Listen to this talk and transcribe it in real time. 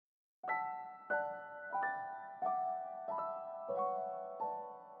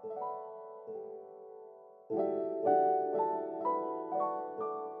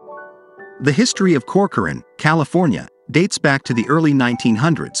The history of Corcoran, California, dates back to the early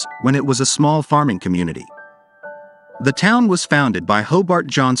 1900s, when it was a small farming community. The town was founded by Hobart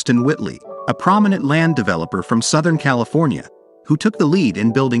Johnston Whitley, a prominent land developer from Southern California, who took the lead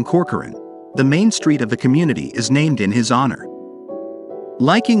in building Corcoran. The main street of the community is named in his honor.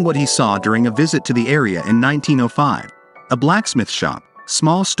 Liking what he saw during a visit to the area in 1905, a blacksmith shop,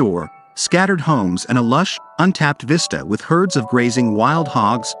 small store, scattered homes and a lush, untapped vista with herds of grazing wild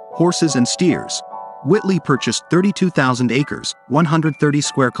hogs, horses and steers, Whitley purchased 32,000 acres, 130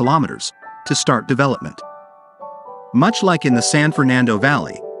 square kilometers, to start development. Much like in the San Fernando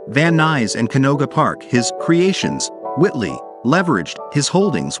Valley, Van Nuys and Canoga Park, his creations, Whitley leveraged his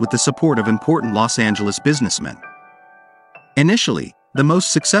holdings with the support of important Los Angeles businessmen. Initially, the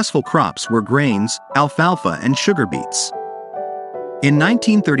most successful crops were grains, alfalfa and sugar beets. In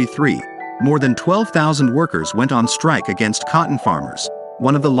 1933, more than 12,000 workers went on strike against cotton farmers,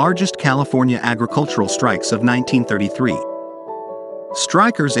 one of the largest California agricultural strikes of 1933.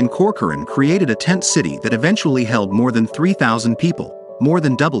 Strikers in Corcoran created a tent city that eventually held more than 3,000 people, more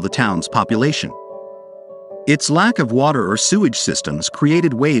than double the town's population. Its lack of water or sewage systems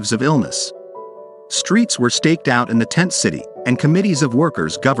created waves of illness. Streets were staked out in the tent city, and committees of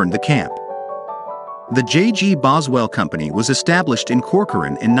workers governed the camp. The J.G. Boswell Company was established in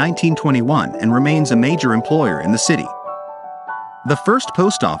Corcoran in 1921 and remains a major employer in the city. The first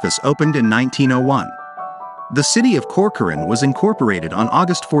post office opened in 1901. The city of Corcoran was incorporated on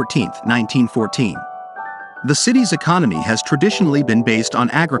August 14, 1914. The city's economy has traditionally been based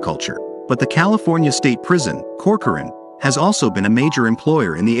on agriculture, but the California State Prison, Corcoran, has also been a major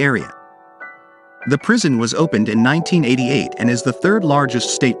employer in the area. The prison was opened in 1988 and is the third largest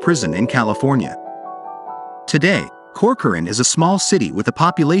state prison in California. Today, Corcoran is a small city with a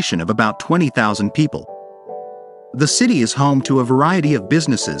population of about 20,000 people. The city is home to a variety of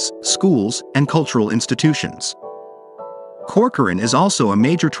businesses, schools, and cultural institutions. Corcoran is also a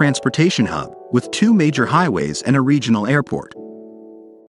major transportation hub, with 2 major highways and a regional airport.